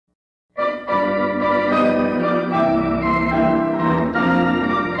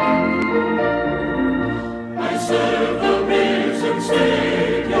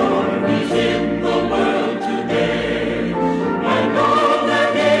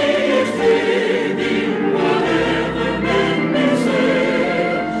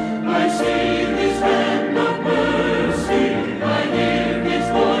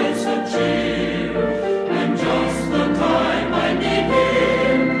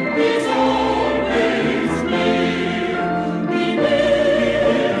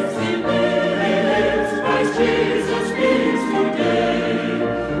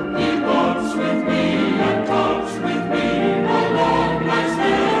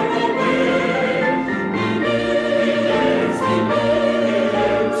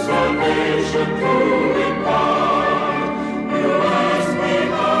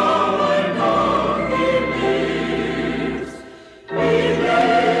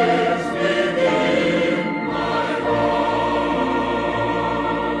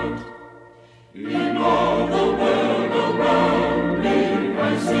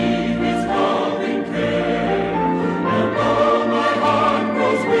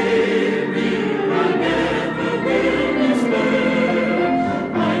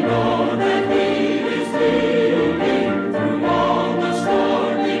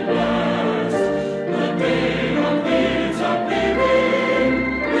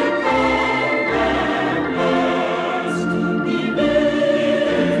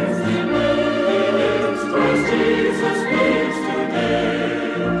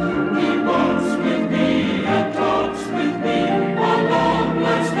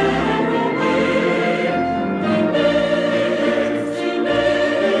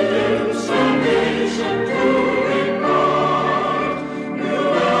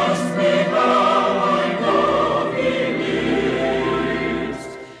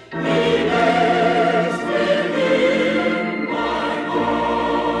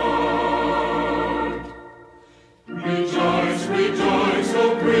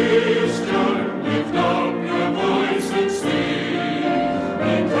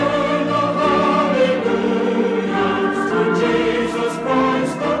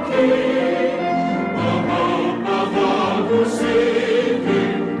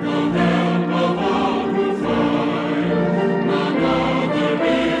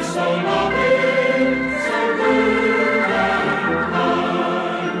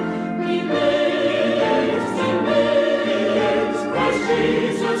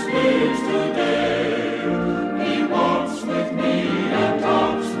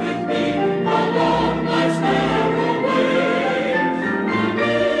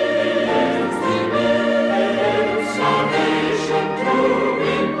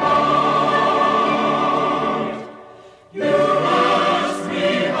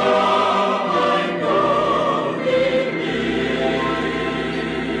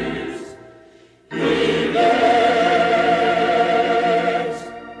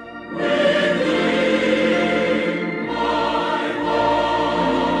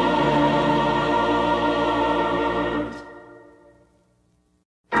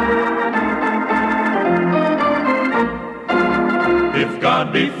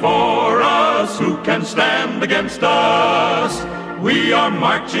God before us, who can stand against us? We are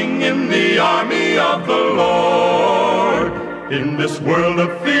marching in the army of the Lord. In this world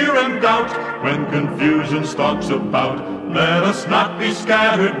of fear and doubt, when confusion stalks about, let us not be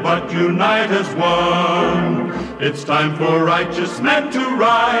scattered, but unite as one. It's time for righteous men to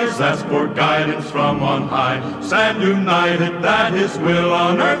rise, ask for guidance from on high. Stand united that His will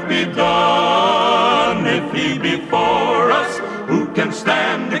on earth be done. If He be for us, who can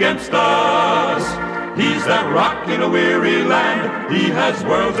stand against us? He's that rock in a weary land. He has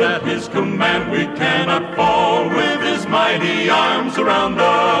worlds at His command. We cannot fall with His mighty arms around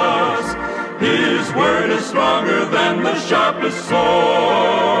us. His word is stronger than the sharpest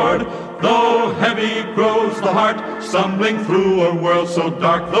sword. Though heavy grows the heart, stumbling through a world so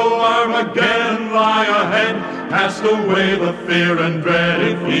dark, though Armageddon lie ahead, cast away the fear and dread.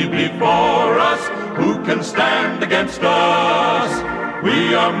 If He be for us, who can stand against us?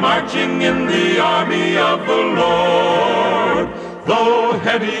 We are marching in the army of the Lord. Though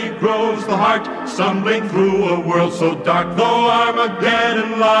heavy grows the heart, stumbling through a world so dark, though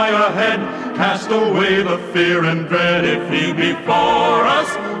Armageddon lie ahead, cast away the fear and dread. If He be for us,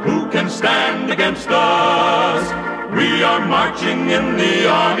 who can stand against us? We are marching in the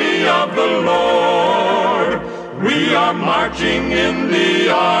army of the Lord. We are marching in the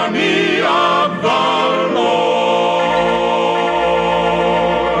army of the Lord.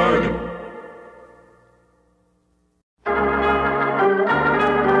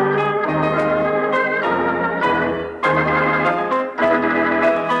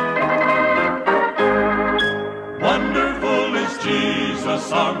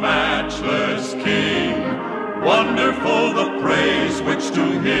 Our matchless King, wonderful the praise which to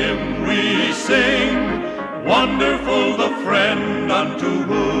Him we sing, wonderful the friend unto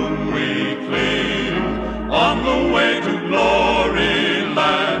whom we cling, on the way to glory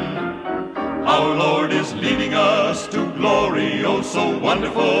land. Our Lord is leading us to glory, oh so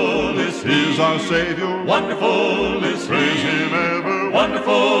wonderful is He. Is our Savior, wonderful is He. Praise Him ever,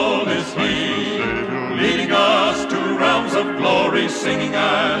 wonderful is He. Leading us to realms of glory, singing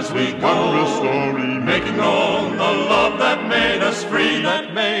as we go, story, making known the love that made us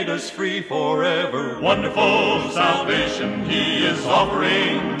free forever. Wonderful salvation He is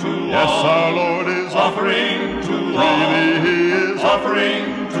offering to all. Yes, our Lord is offering to all. Freely He is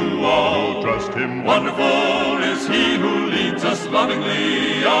offering to all. Oh, trust Him. Wonderful is He who leads us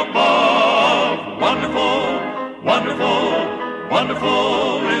lovingly above. Wonderful, wonderful,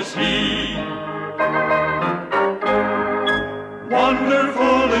 wonderful is He.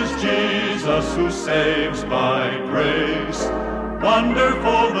 Wonderful is Jesus who saves by grace.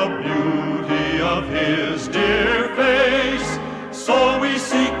 Wonderful the beauty of His dear face. So we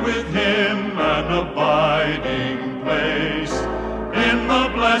seek with Him an abiding place in the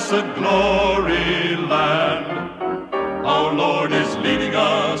blessed glory land. Our Lord is leading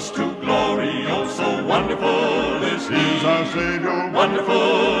us to glory. Oh, so wonderful is He. He's our Savior.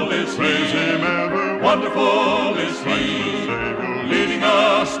 Wonderful is He. Praise Him ever. Wonderful is He. Leading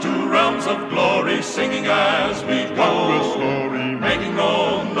us to realms of glory, singing as we go, making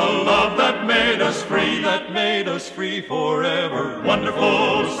known the love that made us free forever.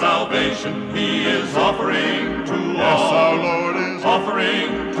 Wonderful salvation He is offering to all. Yes, our Lord is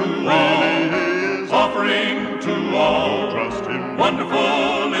offering to really all. He is Offering to all. Trust Him.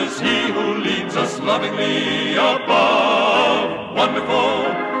 Wonderful is He who leads us lovingly above.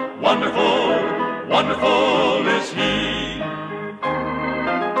 Wonderful, wonderful, wonderful is He.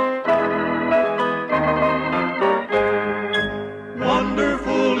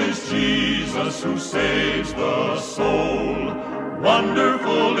 Wonderful is Jesus who saves the soul.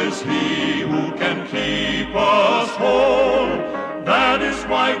 Wonderful is He who can keep us whole. That is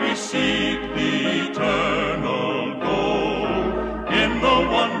why we seek the eternal goal in the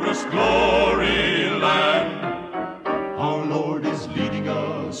wondrous glory land. Our Lord is leading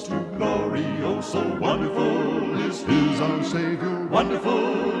us to glory. Oh, so wonderful is He. Is our Savior.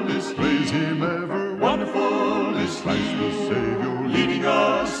 Wonderful is He. Praise Him ever. Wonderful is Christ He. the Savior. Leading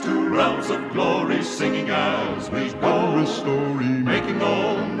us to realms of glory, singing as we go, story, making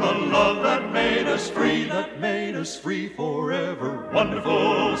known the love that made us free forever.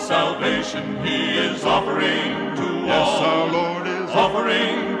 Wonderful salvation He is offering to all. Yes, our Lord is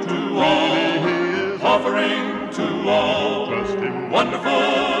offering to all. Really He is offering to all. Trust Him.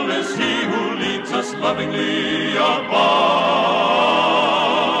 Wonderful is He who leads us lovingly above.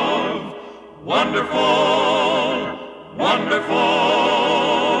 Wonderful, wonderful,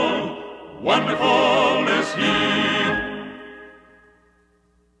 wonderful is He.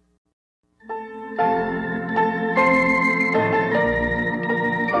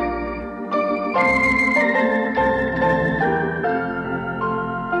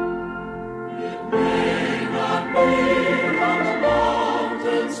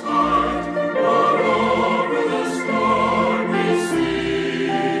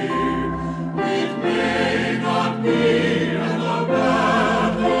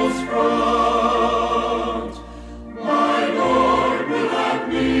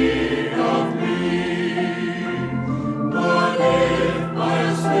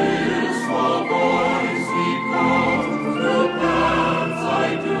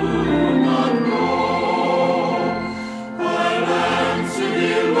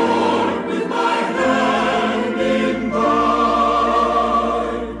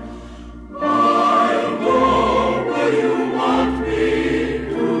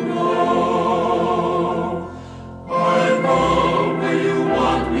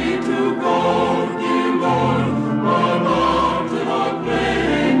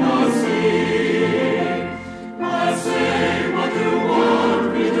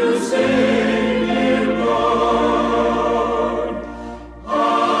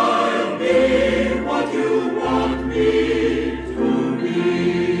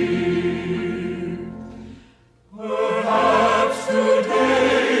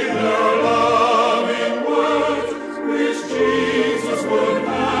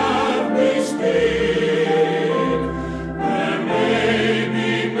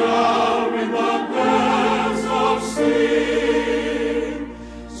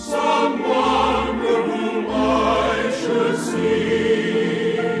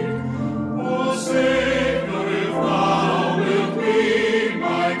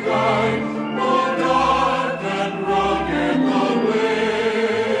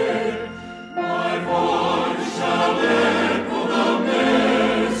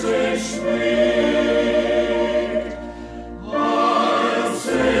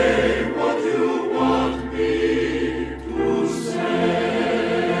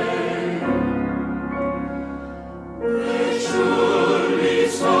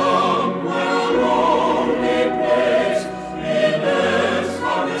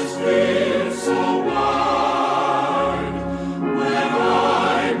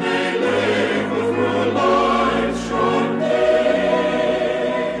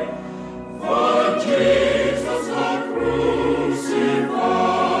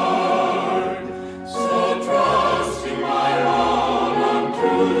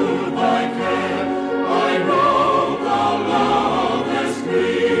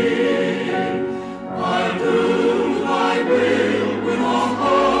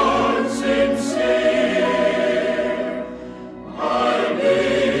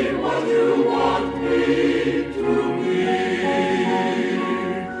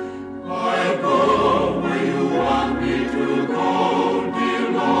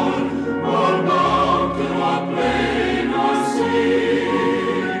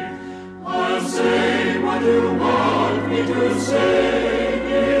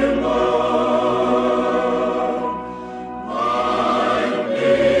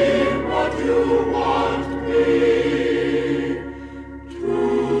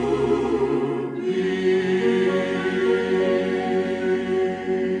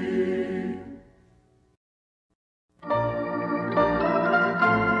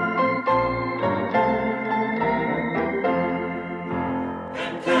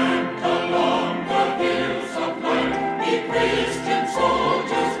 Encamped along the hills of light, ye Christians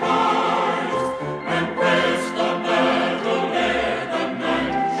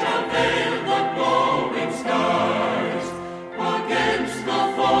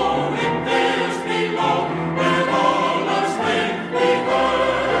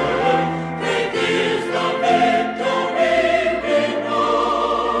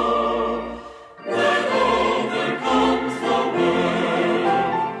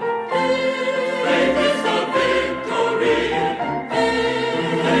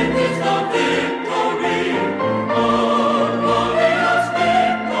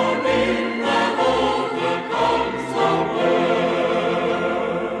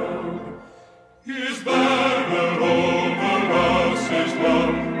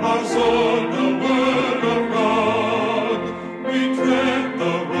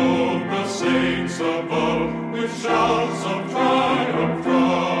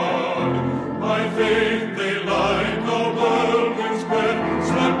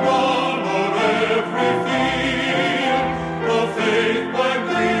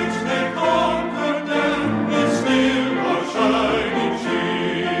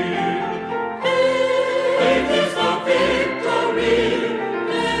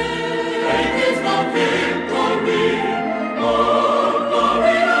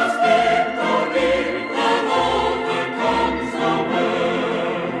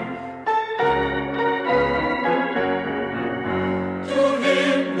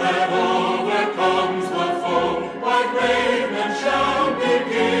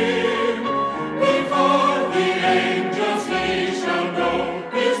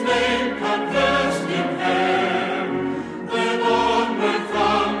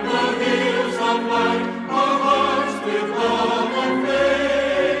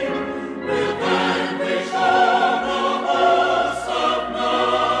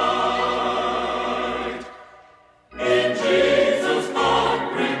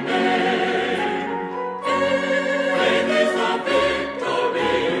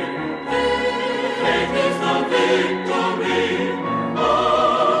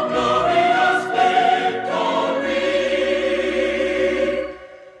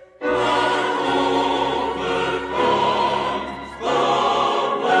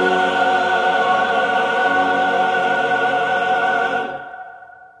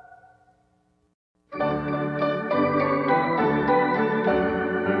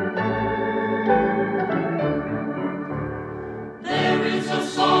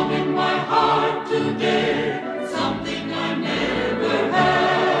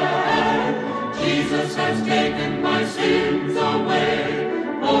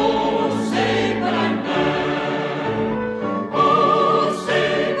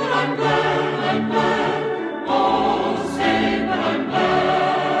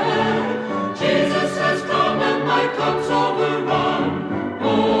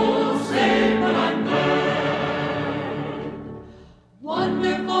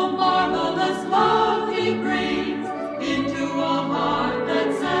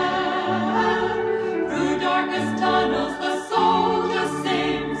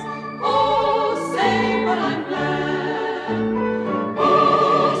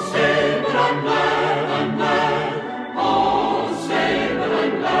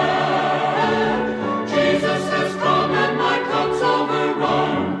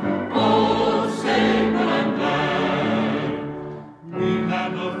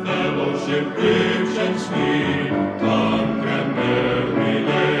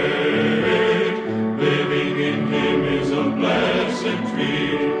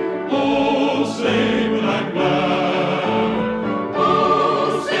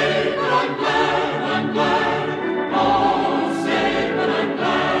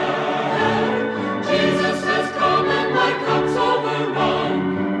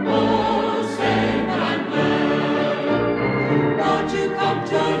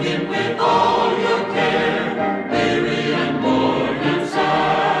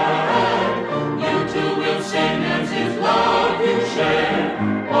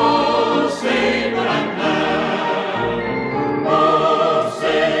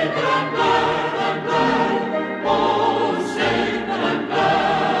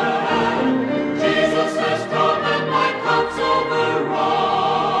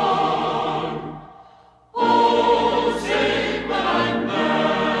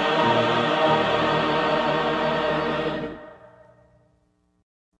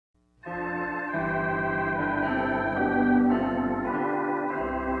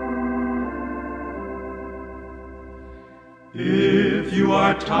If you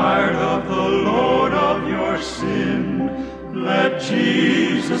are tired of the load of your sin, let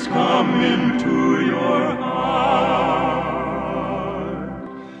Jesus come into your heart.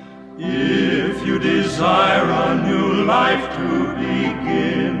 If you desire a new life to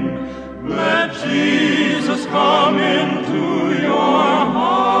begin, let Jesus come into your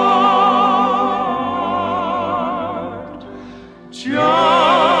heart.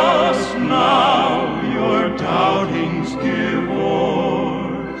 Just now your doubtings give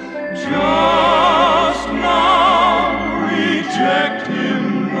o'er. Just now reject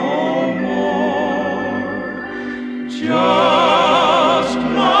him no more. Just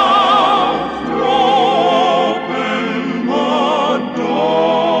now throw open the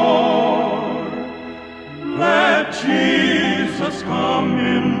door. Let Jesus come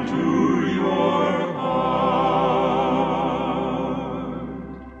into your heart.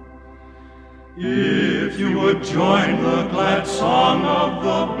 If you would join the glad song of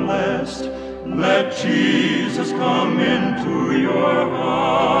the blessed, let Jesus come into your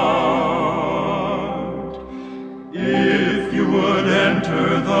heart. If you would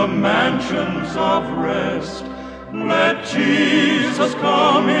enter the mansions of rest, let Jesus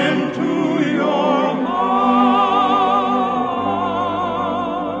come into your heart.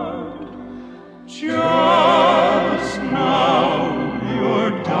 Just now your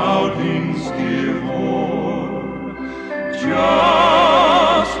doubtings give o'er.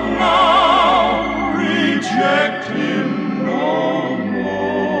 Just now reject him no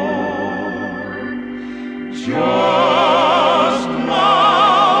more. Just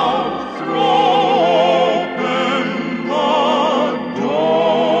now throw open the door.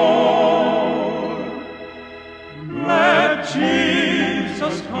 Let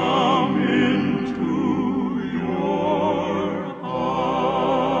Jesus come into your heart.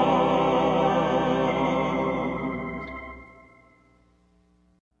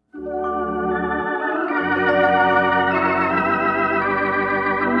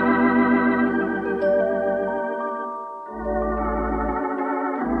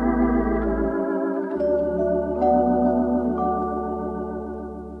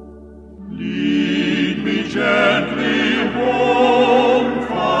 Lead me gently home,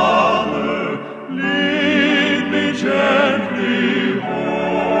 Father. Lead me gently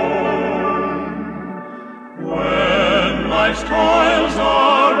home. When life's toils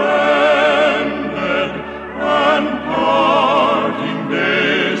are ended and parting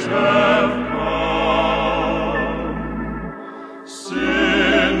days have come,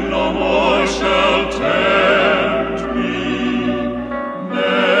 sin no more shall tempt me.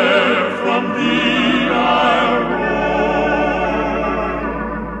 Ne'er from thee I roam.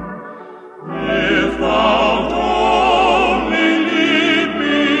 If thou only lead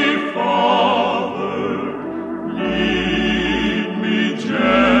me, Father, lead me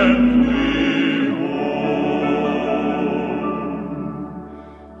gently home.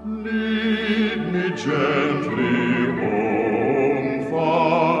 Lead me gently home,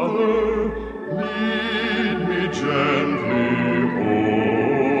 Father. Lead me gently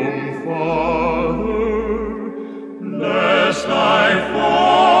home, Father, lest I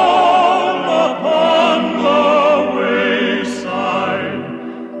fall upon the wayside.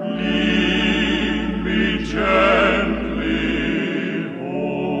 Lead me gently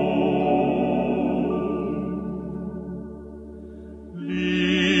home.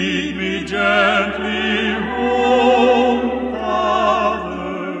 Lead me gently home,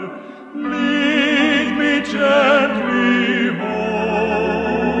 Father. Lead me gently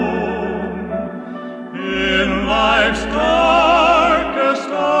home. In life's darkest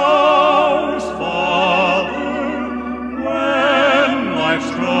hours, Father, when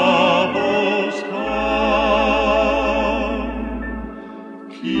life's troubles come,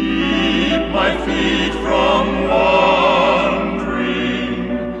 keep my feet from wandering,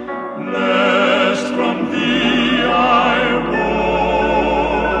 lest from thee I roam.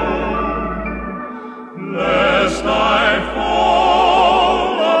 Lest I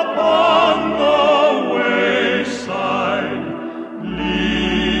fall upon the wayside,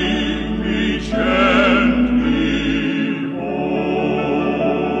 lead me gently home.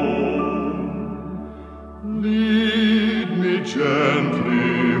 Lead me gently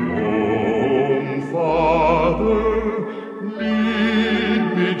home, Father. Lead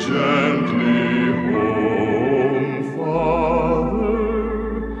me gently home, Father,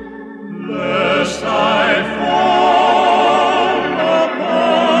 lest I fall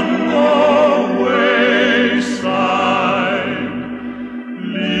upon the wayside.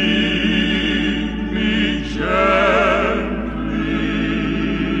 Lead me gently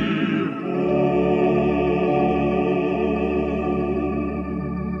home.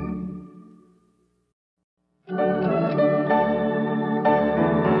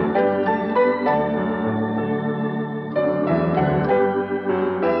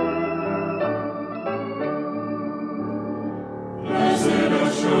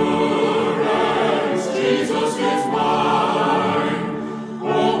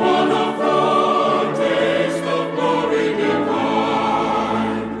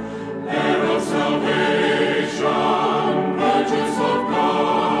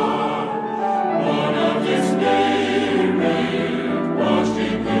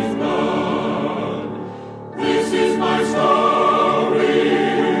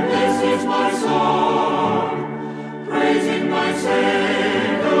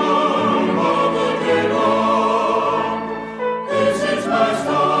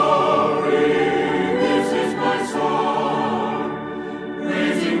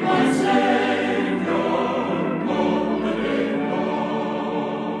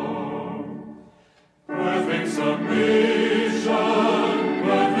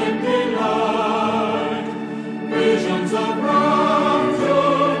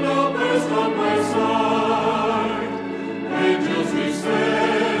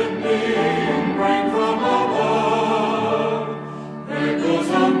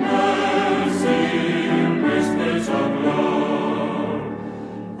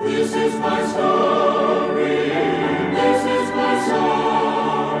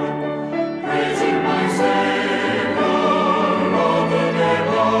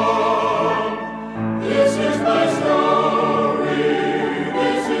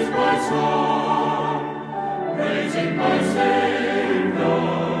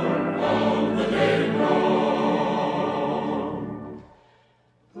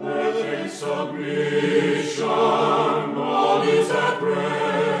 submission, all is at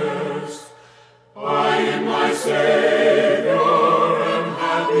rest. I in my Savior am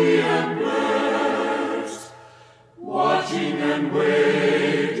happy and blessed, watching and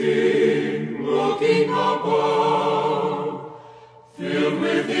waiting, looking above, filled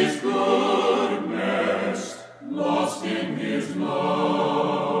with His goodness, lost in His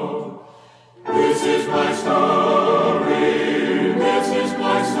love. This is my story, this is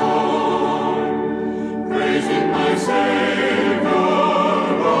my song, praising my Savior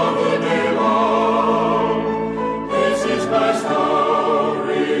all the day long. This is my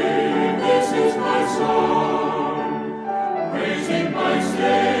story, this is my song, praising my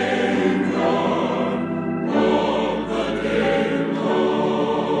Savior all the day long.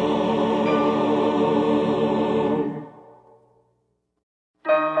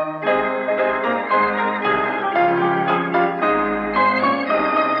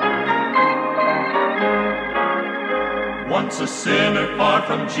 Once a sinner far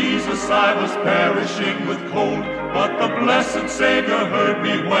from Jesus, I was perishing with cold, but the blessed Savior heard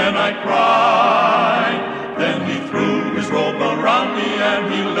me when I cried. Then He threw His robe around me and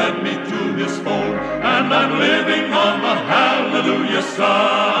He led me to His fold, and I'm living on the hallelujah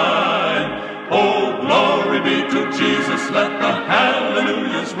side. Oh, glory be to Jesus, let the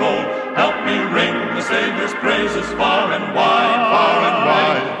hallelujahs roll. Help me ring the Savior's praises far and wide,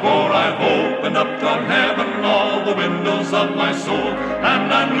 for I've opened up toward heaven all the windows of my soul,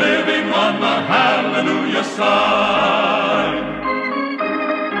 and I'm living on the hallelujah side.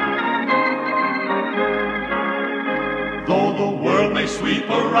 Though the world may sweep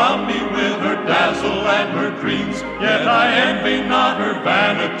around me with her dazzle and her dreams, yet I envy not her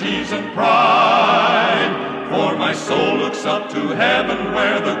vanities and pride. For my soul looks up to heaven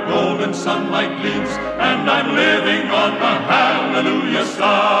where the golden sunlight gleams, and I'm living on the hallelujah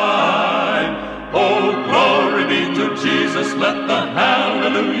side. Oh, glory be to Jesus, let the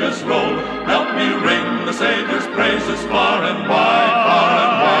hallelujahs roll. Help me ring the Savior's praises far and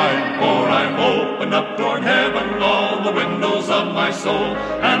wide, for I've opened up toward heaven all the windows of my soul,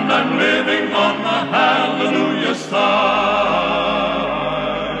 and I'm living on the hallelujah side.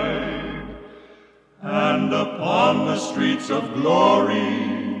 And upon the streets of glory,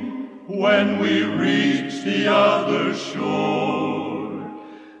 when we reach the other shore,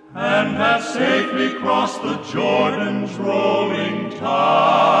 and have safely crossed the Jordan's rolling tide,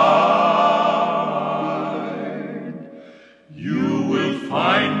 you will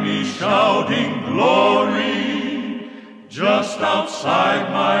find me shouting glory just outside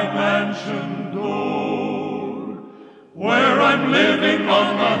my mansion door, where I'm living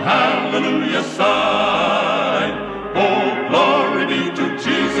on the hallelujah side. Oh, glory be to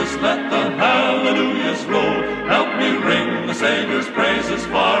Jesus, let the hallelujahs roll. Help me ring the Savior's praises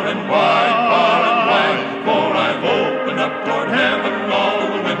far and wide, for I've opened up toward heaven all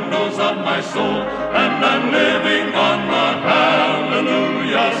the windows of my soul, and I'm living on the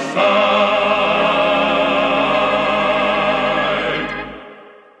hallelujah side.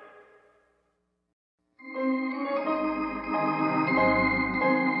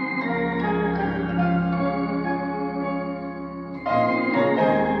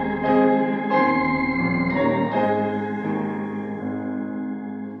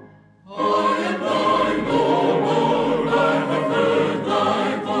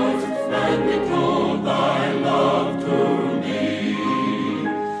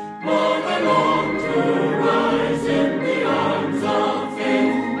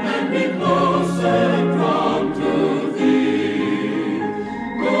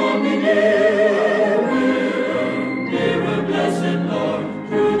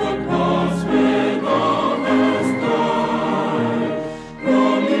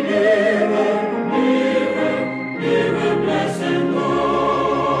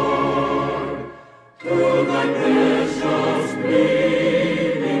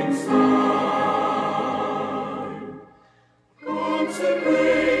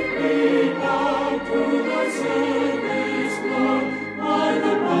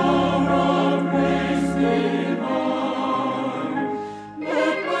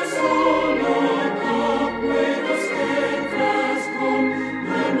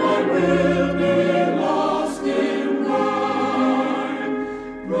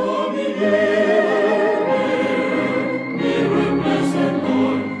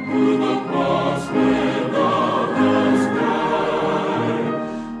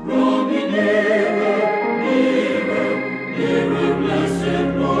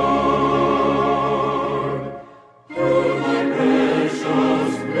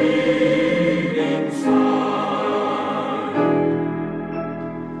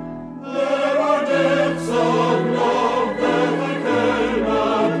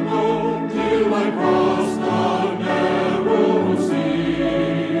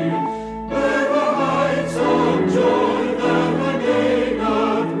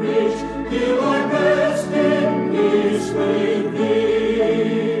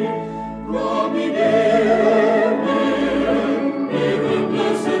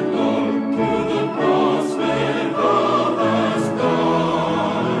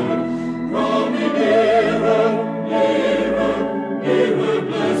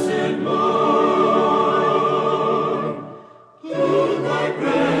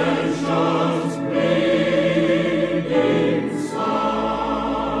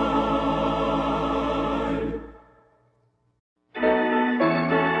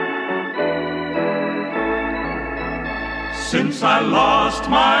 Since I lost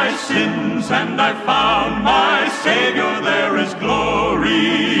my sins and I found my Savior, there is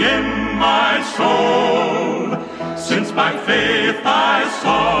glory in my soul. Since by faith I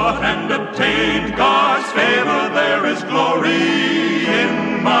sought and obtained God's favor, there is glory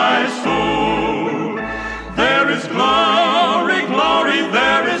in my soul. There is glory, glory,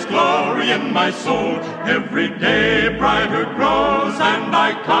 there is glory in my soul. Every day brighter grows and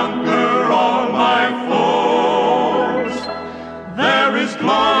I conquer all my foes. There is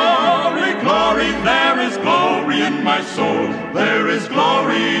glory, glory, there is glory in my soul. There is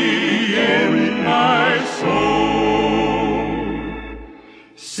glory in my soul.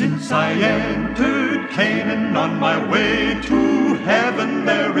 Since I entered Canaan on my way to heaven,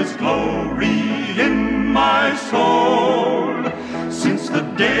 there is glory in my soul. Since the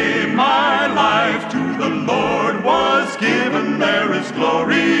day my life to the Lord was given, there is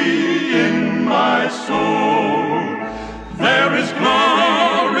glory in my soul. There is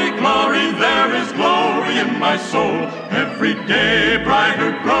glory, glory, there is glory in my soul. Every day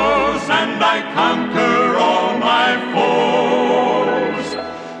brighter grows and I conquer all my foes.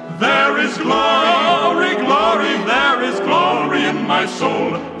 There is glory, glory, there is glory in my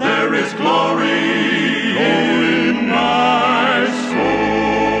soul. There is glory in my soul.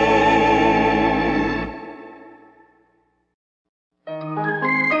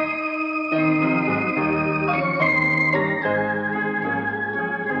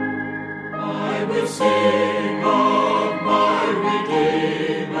 I will sing of my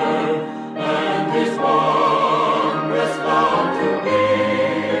Redeemer and His wondrous love to me.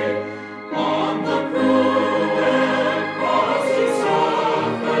 On the cruel cross He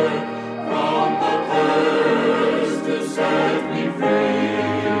suffered, from the curse to set me free.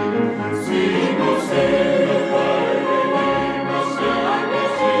 Sing, oh sing of my Redeemer, sing, I will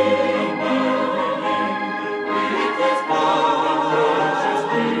sing of my Redeemer. With His power purchased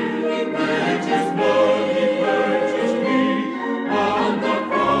me, with His blood He purchased me. On the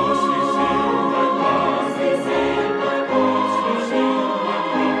cross He sealed my cross, He sealed my cross, He sealed my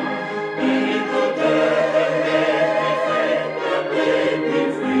cross. Made the death and made me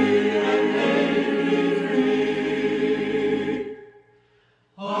free, and made me free.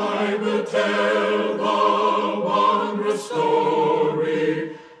 I will tell the wondrous story,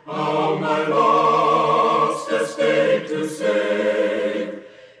 how my lost estate to save.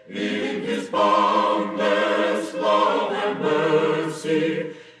 In His boundless love and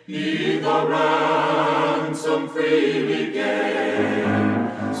mercy, He the ransom freely gave.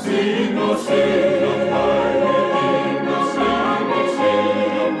 Sing, oh sing of my Redeemer, sing, oh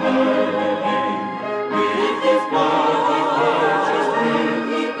sing of my Redeemer. With His blood He purchased me,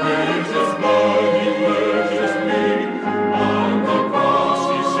 with His blood He purchased me. On the cross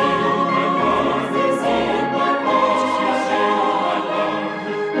He sealed my blood, on the cross He sealed my blood.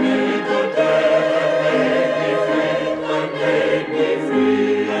 Made the dead and made me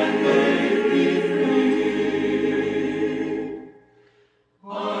free, and made me free.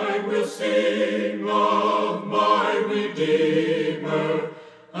 I will sing of my Redeemer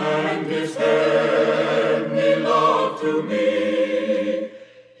and His heavenly love to me.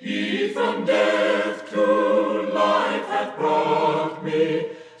 He from death to life hath brought me,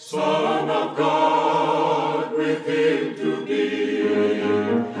 Son of God, with Him to be.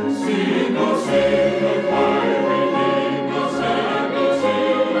 Sing, oh sing of my Redeemer, sing, oh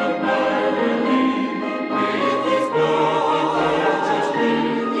sing of my Redeemer. With His blood He purchased me,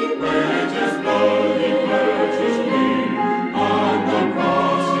 with His blood He purchased me. On the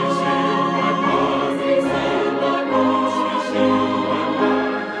cross He sealed my cross, He sealed my cross, He sealed my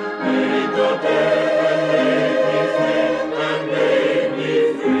cross. Made the dead and made me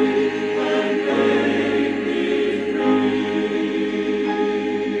free, and made me free.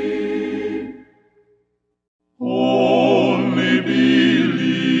 Only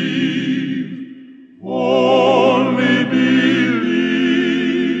believe, only believe.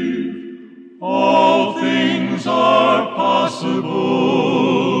 All things are possible.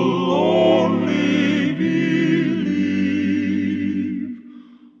 Only believe,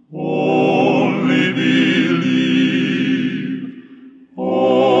 only believe,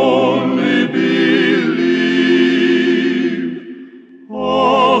 only believe.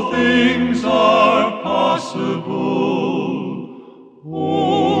 All things are possible.